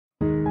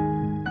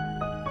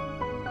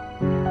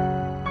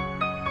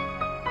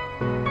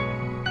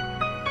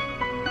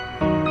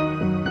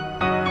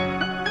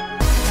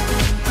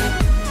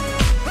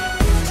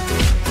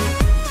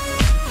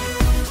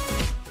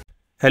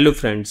Hello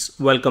friends,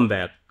 welcome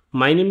back.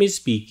 My name is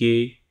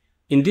PK.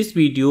 In this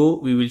video,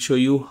 we will show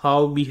you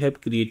how we have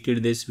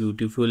created this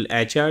beautiful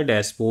HR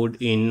dashboard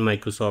in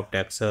Microsoft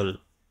Excel.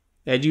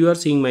 As you are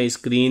seeing my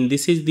screen,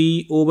 this is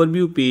the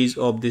overview page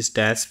of this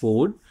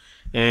dashboard.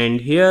 And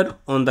here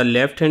on the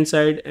left hand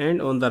side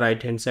and on the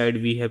right hand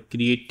side, we have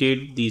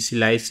created the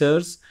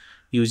slicers.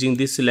 Using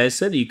this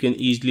slicer, you can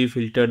easily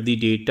filter the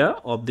data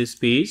of this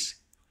page.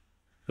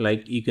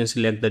 Like you can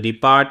select the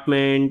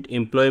department,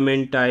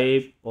 employment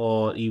type,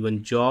 or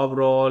even job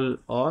role,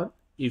 or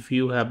if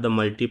you have the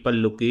multiple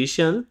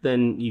locations,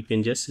 then you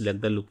can just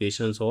select the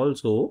locations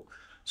also,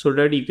 so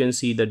that you can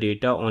see the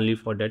data only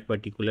for that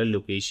particular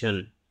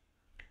location.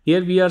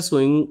 Here we are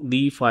showing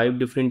the 5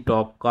 different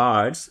top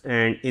cards,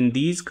 and in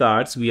these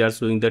cards we are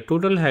showing the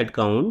total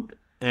headcount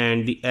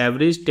and the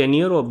average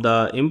tenure of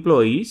the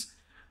employees.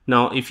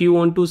 Now if you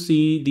want to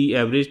see the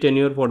average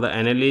tenure for the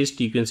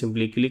analyst, you can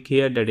simply click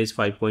here, that is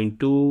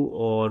 5.2,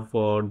 or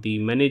for the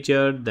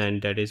manager then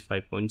that is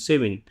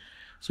 5.7.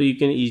 so you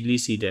can easily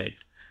see that.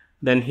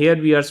 Then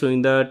here we are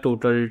showing the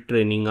total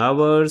training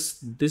hours.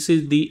 This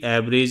is the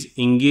average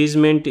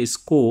engagement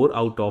score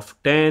out of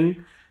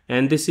 10,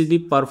 and this is the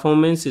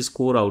performance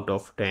score out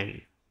of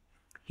 10.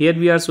 Here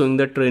we are showing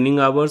the training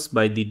hours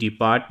by the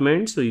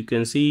department, so you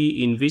can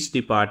see in which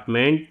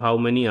department how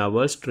many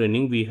hours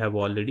training we have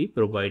already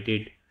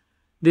provided.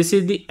 This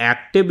is the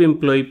active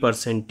employee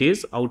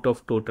percentage out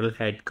of total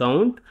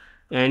headcount,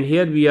 and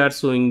here we are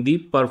showing the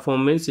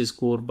performance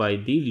score by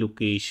the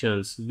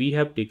locations. We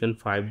have taken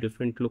 5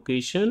 different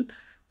locations,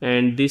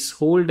 and this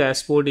whole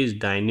dashboard is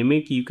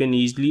dynamic. You can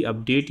easily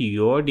update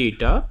your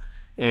data,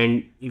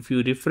 and if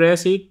you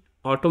refresh it,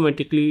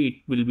 automatically it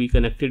will be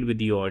connected with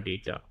your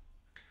data.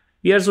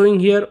 We are showing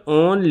here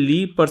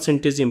only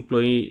percentage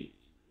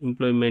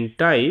employment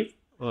type,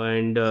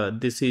 and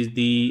this is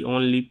the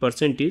only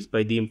percentage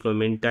by the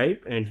employment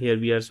type. And here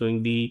we are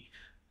showing the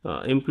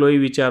employee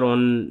which are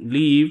on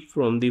leave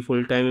from the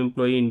full-time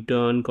employee,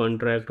 intern,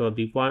 contract, or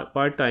the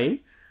part-time.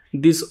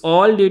 This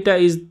all data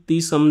is the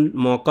some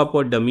mock-up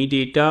or dummy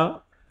data,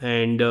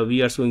 and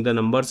we are showing the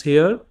numbers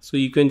here, so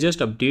you can just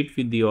update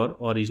with your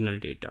original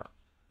data.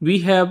 We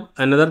have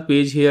another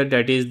page here,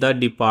 that is the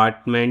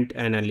department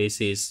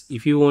analysis.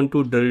 If you want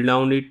to drill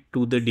down it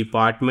to the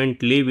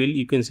department level,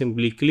 you can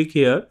simply click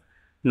here.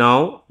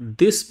 Now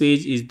this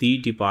page is the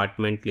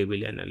department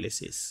level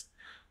analysis.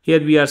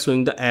 Here we are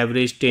showing the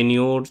average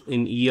tenure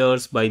in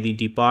years by the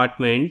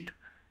department.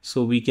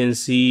 So we can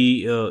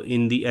see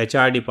in the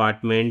HR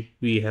department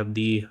we have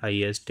the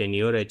highest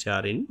tenure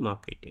HR in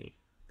marketing.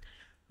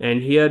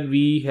 And here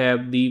we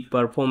have the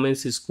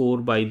performance score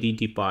by the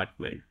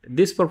department.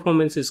 This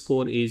performance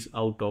score is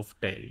out of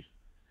 10.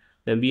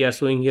 Then we are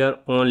showing here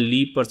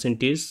only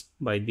percentage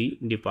by the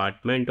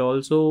department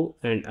also,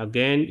 and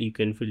again you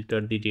can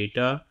filter the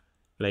data.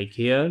 Like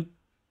here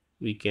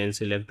we can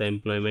select the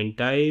employment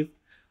type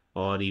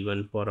or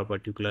even for a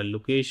particular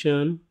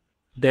location.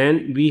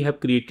 Then we have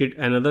created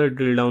another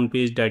drill down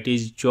page, that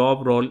is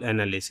job role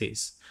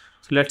analysis.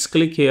 So let's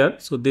click here.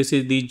 So this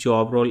is the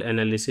job role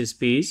analysis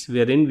page,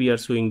 wherein we are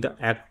showing the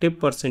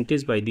active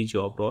percentage by the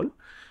job role.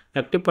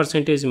 Active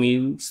percentage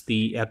means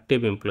the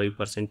active employee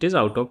percentage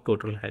out of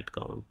total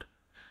headcount.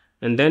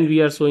 And then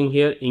we are showing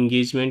here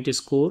engagement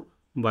score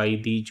by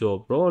the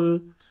job role,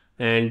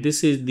 and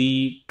this is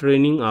the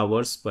training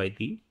hours by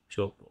the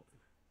job role.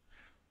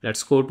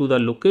 Let's go to the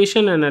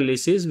location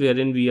analysis,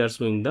 wherein we are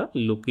showing the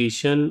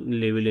location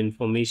level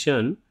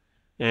information,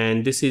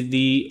 and this is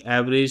the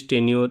average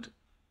tenure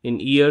in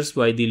years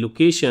by the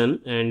location,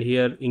 and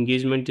here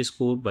engagement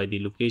score by the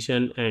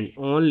location and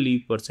only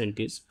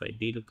percentage by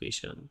the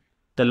location.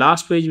 The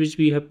last page which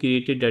we have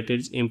created, that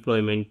is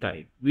employment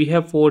type. We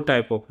have 4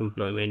 type of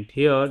employment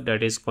here,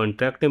 that is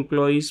contract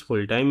employees,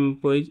 full-time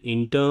employees,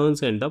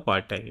 interns, and the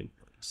part-time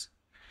employees.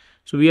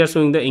 So we are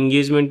showing the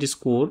engagement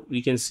score.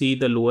 We can see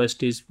the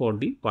lowest is for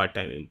the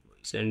part-time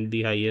employees and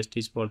the highest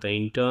is for the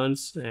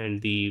interns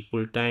and the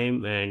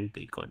full-time and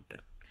the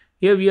contract.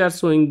 Here we are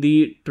showing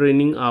the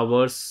training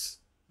hours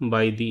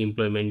by the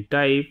employment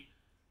type,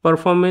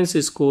 performance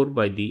score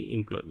by the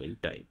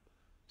employment type.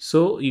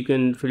 So you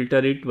can filter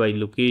it by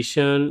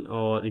location,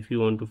 or if you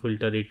want to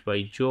filter it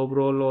by job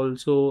role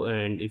also,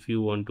 and if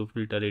you want to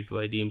filter it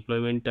by the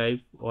employment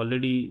type,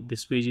 already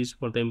this page is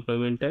for the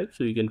employment type,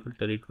 so you can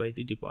filter it by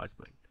the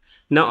department.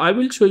 Now I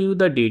will show you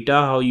the data,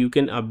 how you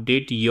can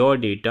update your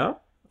data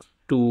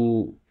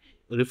to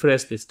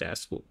refresh this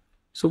dashboard.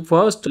 So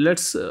first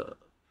let's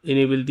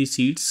enable the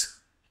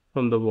sheets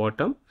from the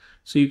bottom.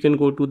 So you can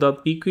go to the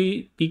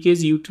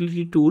PK's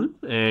utility tool,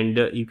 and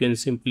you can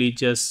simply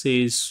just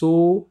say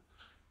show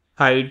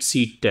hide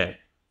sheet tab.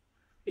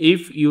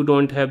 If you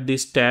don't have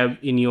this tab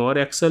in your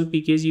Excel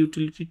PK's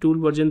utility tool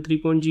version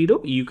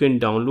 3.0, you can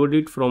download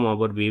it from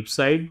our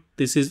website.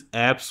 This is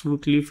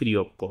absolutely free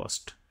of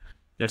cost.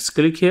 Let's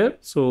click here.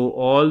 So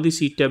all the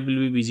sheet tab will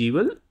be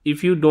visible.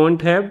 If you don't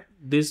have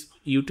this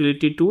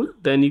utility tool,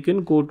 then you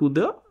can go to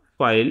the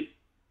file,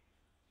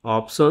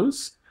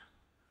 options,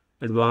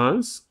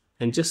 advanced,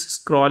 and just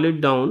scroll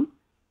it down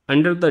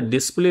Under the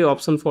display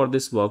option for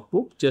this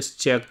workbook, just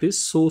check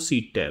this show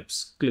sheet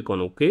tabs. Click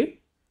on OK.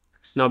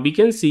 Now we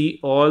can see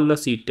all the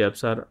sheet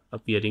tabs are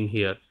appearing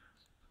here.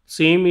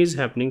 Same is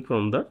happening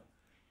from the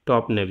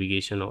top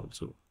navigation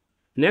also.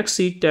 Next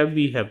sheet tab,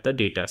 we have the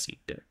data sheet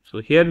tab.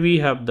 So here we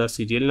have the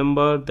serial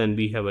number, then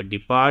we have a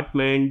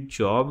department,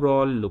 job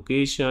role,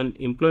 location,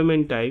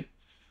 employment type,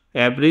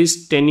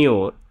 average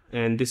tenure,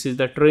 and this is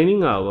the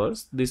training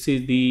hours. This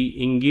is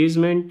the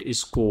engagement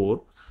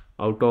score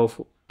out of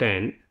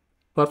 10,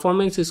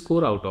 performance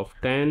score out of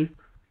 10.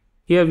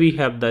 Here we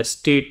have the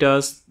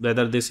status,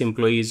 whether this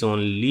employee is on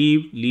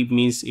leave. Leave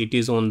means it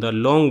is on the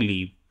long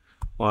leave,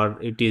 or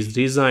it is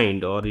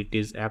resigned, or it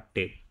is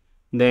active.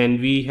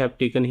 Then we have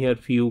taken here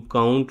few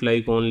count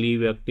like on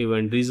leave, active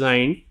and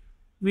resigned.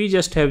 We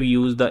just have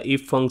used the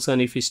if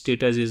function. If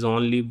status is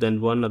on leave,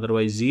 then 1,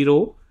 otherwise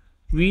 0.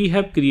 We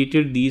have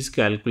created these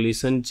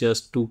calculations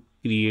just to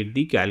create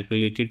the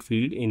calculated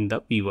field in the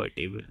pivot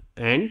table,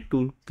 and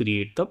to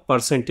create the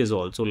percentage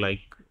also,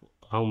 like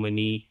how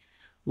many,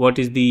 what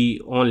is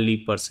the on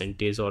leave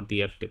percentage or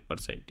the active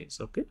percentage.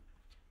 Okay.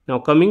 Now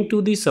coming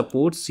to the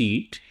support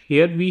sheet,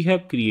 here we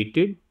have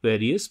created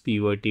various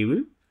pivot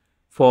table.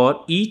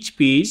 For each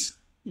page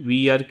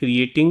we are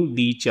creating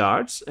the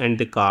charts and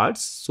the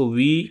cards, so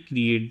we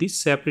create this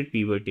separate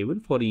pivot table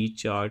for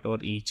each chart or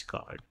each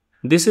card.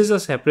 This is a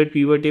separate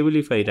pivot table.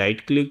 If I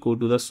right click, go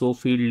to the show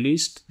field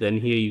list, then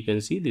here you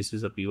can see this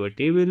is a pivot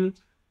table.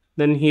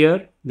 Then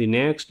here the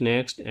next,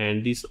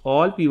 and this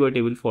all pivot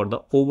table for the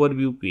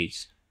overview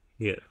page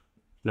here.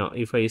 Now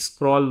if I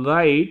scroll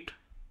right,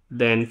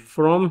 then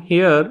from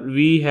here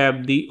we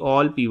have the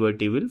all pivot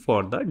table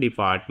for the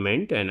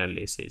department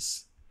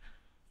analysis,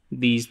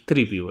 these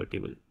 3 pivot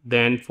table.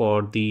 Then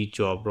for the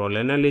job role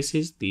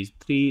analysis, these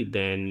 3.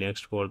 Then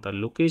next for the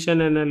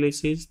location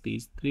analysis,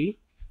 these 3.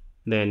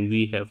 Then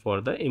we have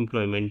for the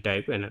employment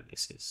type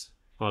analysis.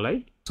 All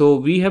right, so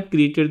we have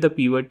created the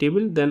pivot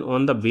table. Then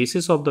on the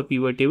basis of the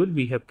pivot table,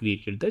 we have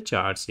created the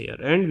charts here,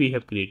 and we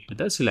have created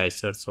the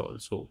slicers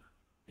also.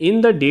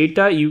 In the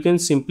data, you can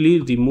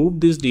simply remove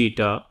this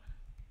data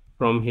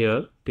from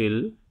here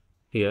till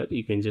here.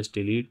 You can just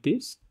delete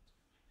this,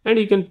 and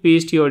you can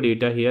paste your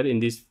data here in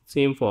this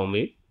same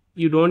format.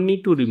 You don't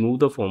need to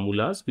remove the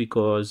formulas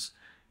because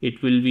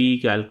it will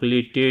be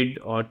calculated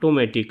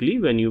automatically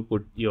when you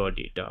put your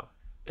data.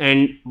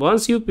 And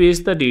once you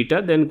paste the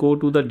data, then go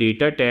to the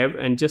data tab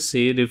and just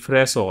say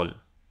refresh all.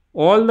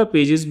 All the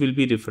pages will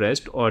be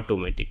refreshed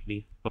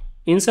automatically.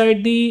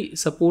 Inside the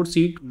support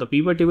sheet, the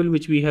pivot table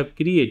which we have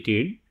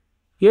created,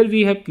 here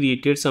we have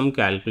created some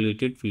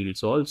calculated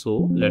fields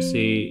also. Let's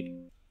say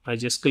I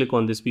just click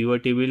on this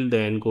pivot table,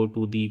 then go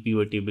to the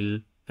pivot table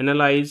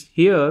analyze.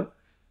 Here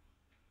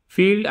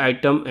field,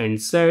 item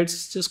and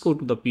sets, just go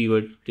to the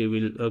pivot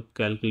table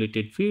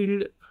calculated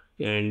field,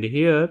 and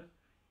here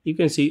you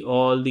can see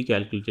all the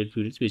calculated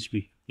fields which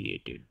we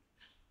created.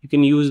 You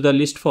can use the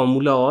list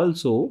formula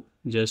also.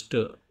 Just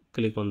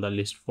click on the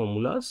list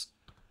formulas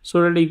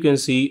so that you can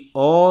see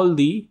all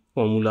the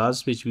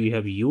formulas which we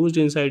have used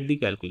inside the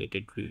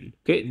calculated field.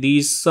 Okay,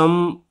 these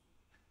some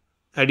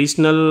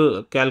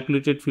additional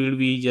calculated field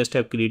we just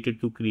have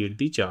created to create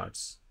the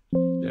charts.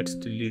 Let's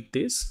delete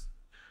this.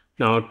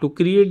 Now to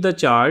create the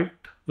chart,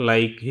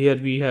 like here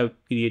we have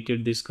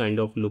created this kind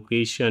of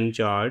location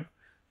chart,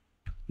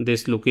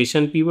 this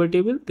location pivot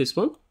table, this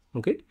one.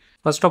 Okay,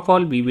 first of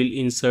all we will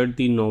insert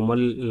the normal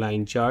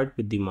line chart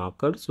with the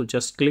marker. So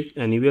just click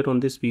anywhere on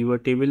this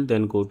pivot table,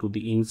 then go to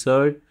the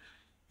insert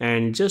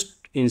and just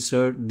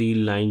insert the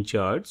line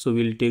chart. So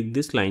we'll take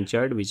this line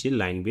chart which is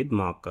line with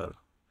marker.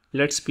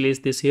 Let's place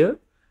this here.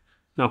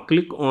 Now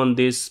click on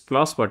this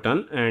plus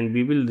button and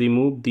we will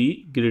remove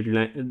the grid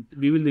line.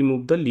 We will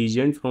remove the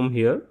legend from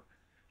here,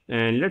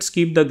 and let's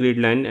keep the grid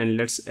line, and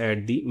let's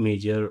add the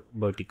major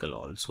vertical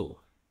also.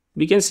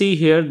 We can see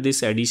here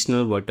this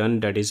additional button,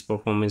 that is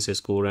performance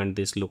score and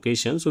this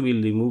location. So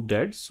we'll remove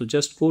that. So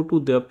just go to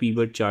the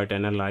pivot chart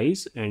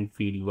analyze and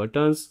field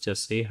buttons,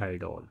 just say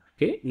hide all.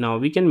 Okay, now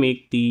we can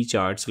make the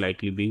chart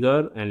slightly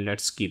bigger, and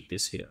let's keep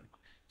this here.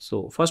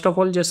 So first of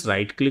all, just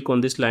right click on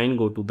this line,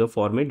 go to the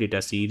format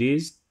data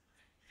series,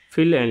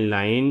 fill and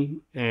line,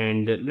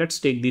 and let's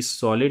take this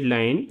solid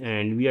line,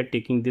 and we are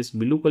taking this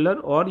blue color,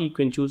 or you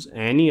can choose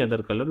any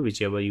other color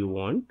whichever you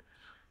want.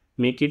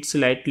 Make it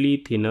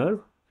slightly thinner,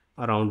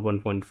 around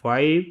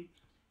 1.5,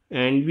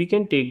 and we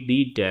can take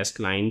the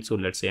test line. So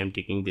let's say I'm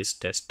taking this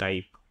test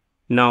type.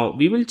 Now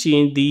we will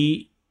change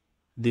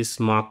this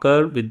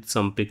marker with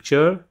some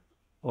picture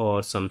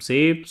or some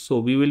shape. So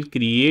we will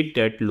create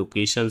that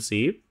location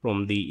shape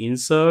from the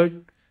insert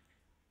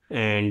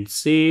and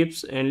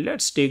shapes, and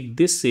let's take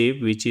this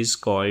shape which is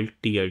called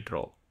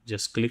teardrop.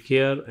 Just click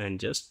here and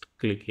just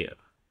click here.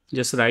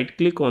 Just right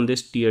click on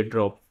this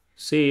teardrop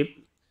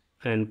shape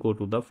and go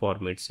to the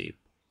format shape.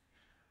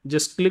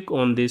 Just click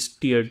on this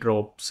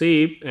teardrop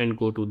shape and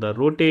go to the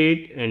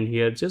rotate, and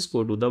here just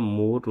go to the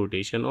more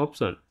rotation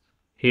option.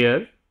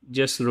 Here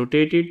just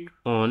rotate it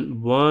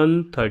on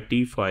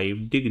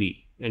 135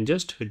 degree and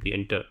just hit the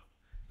enter.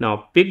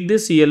 Now pick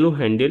this yellow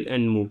handle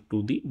and move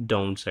to the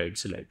downside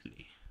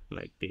slightly.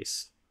 like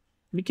this.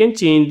 We can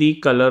change the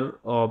color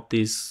of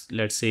this.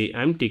 Let's say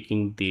I'm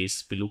taking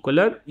this blue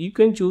color. You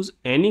can choose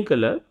any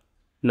color.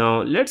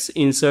 Now let's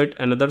insert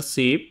another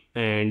shape,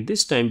 and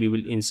this time we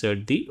will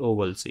insert the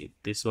oval shape,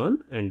 this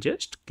one, and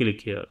just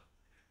click here.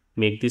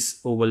 Make this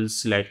oval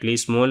slightly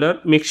smaller.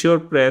 Make sure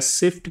press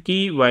shift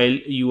key while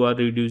you are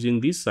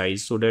reducing the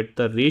size so that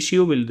the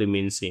ratio will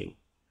remain same.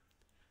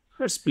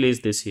 Let's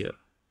place this here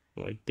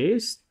like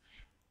this.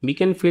 We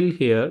can fill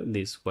here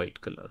this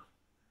white color.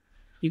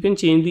 You can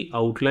change the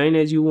outline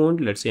as you want.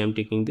 Let's say I'm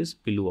taking this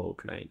blue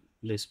outline,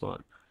 this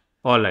one.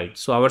 Alright,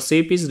 so our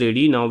shape is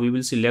ready. Now we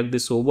will select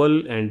this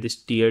oval and this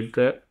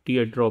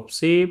teardrop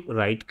shape,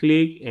 right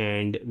click,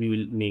 and we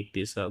will make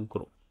this a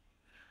group.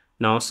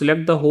 Now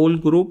select the whole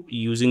group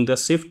using the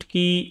shift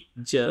key.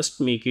 Just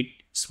make it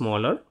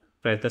smaller.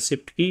 Press the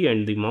shift key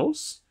and the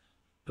mouse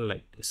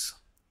like this.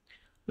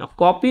 Now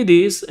copy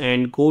this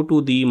and go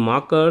to the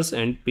markers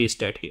and paste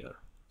that here.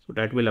 So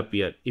that will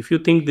appear. If you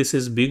think this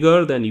is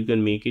bigger, then you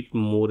can make it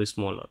more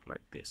smaller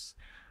like this.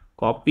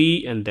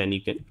 Copy and then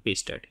you can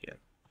paste that here.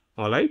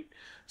 Alright.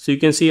 So you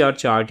can see our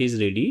chart is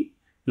ready.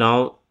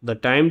 Now the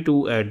time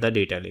to add the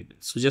data labels.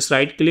 So just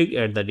right click,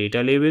 add the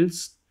data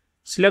labels.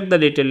 Select the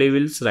data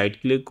labels, right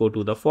click, go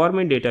to the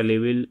format data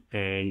label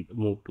and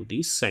move to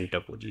the center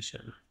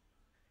position.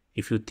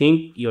 If you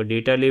think your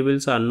data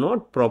labels are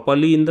not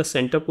properly in the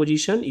center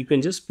position, you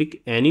can just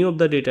pick any of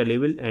the data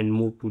label and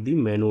move to the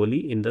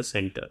manually in the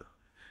center.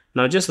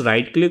 Now just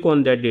right click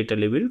on that data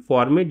label,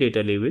 format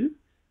data label,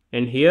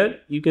 and here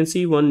you can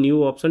see one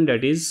new option,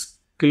 that is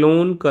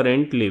clone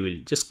current label.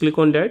 Just click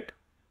on that.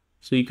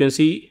 So you can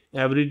see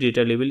every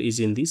data label is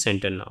in the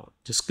center now.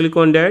 Just click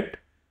on that,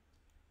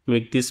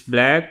 make this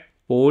black,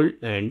 bold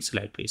and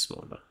slightly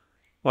smaller.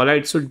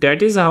 Alright, so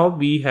that is how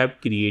we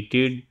have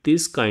created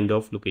this kind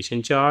of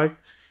location chart.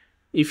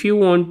 If you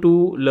want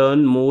to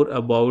learn more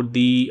about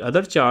the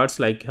other charts,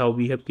 like how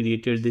we have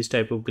created this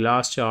type of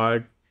glass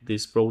chart,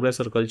 this progress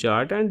circle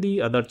chart and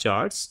the other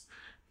charts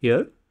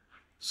here,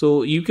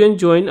 so you can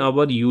join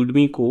our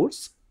Udemy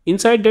course.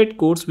 Inside that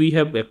course we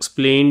have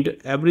explained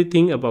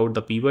everything about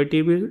the pivot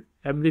table,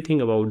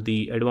 everything about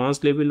the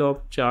advanced level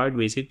of chart,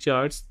 basic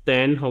charts,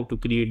 then how to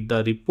create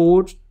the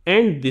reports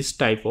and this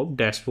type of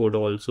dashboard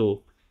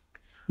also.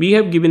 We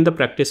have given the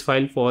practice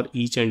file for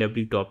each and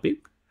every topic.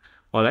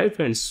 Alright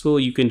friends, so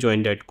you can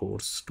join that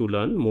course to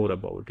learn more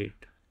about it.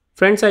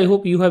 Friends, I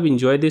hope you have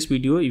enjoyed this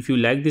video. If you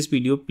like this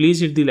video,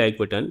 please hit the like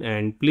button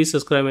and please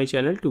subscribe my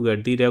channel to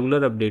get the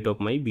regular update of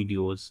my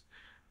videos.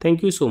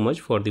 Thank you so much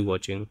for the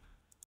watching.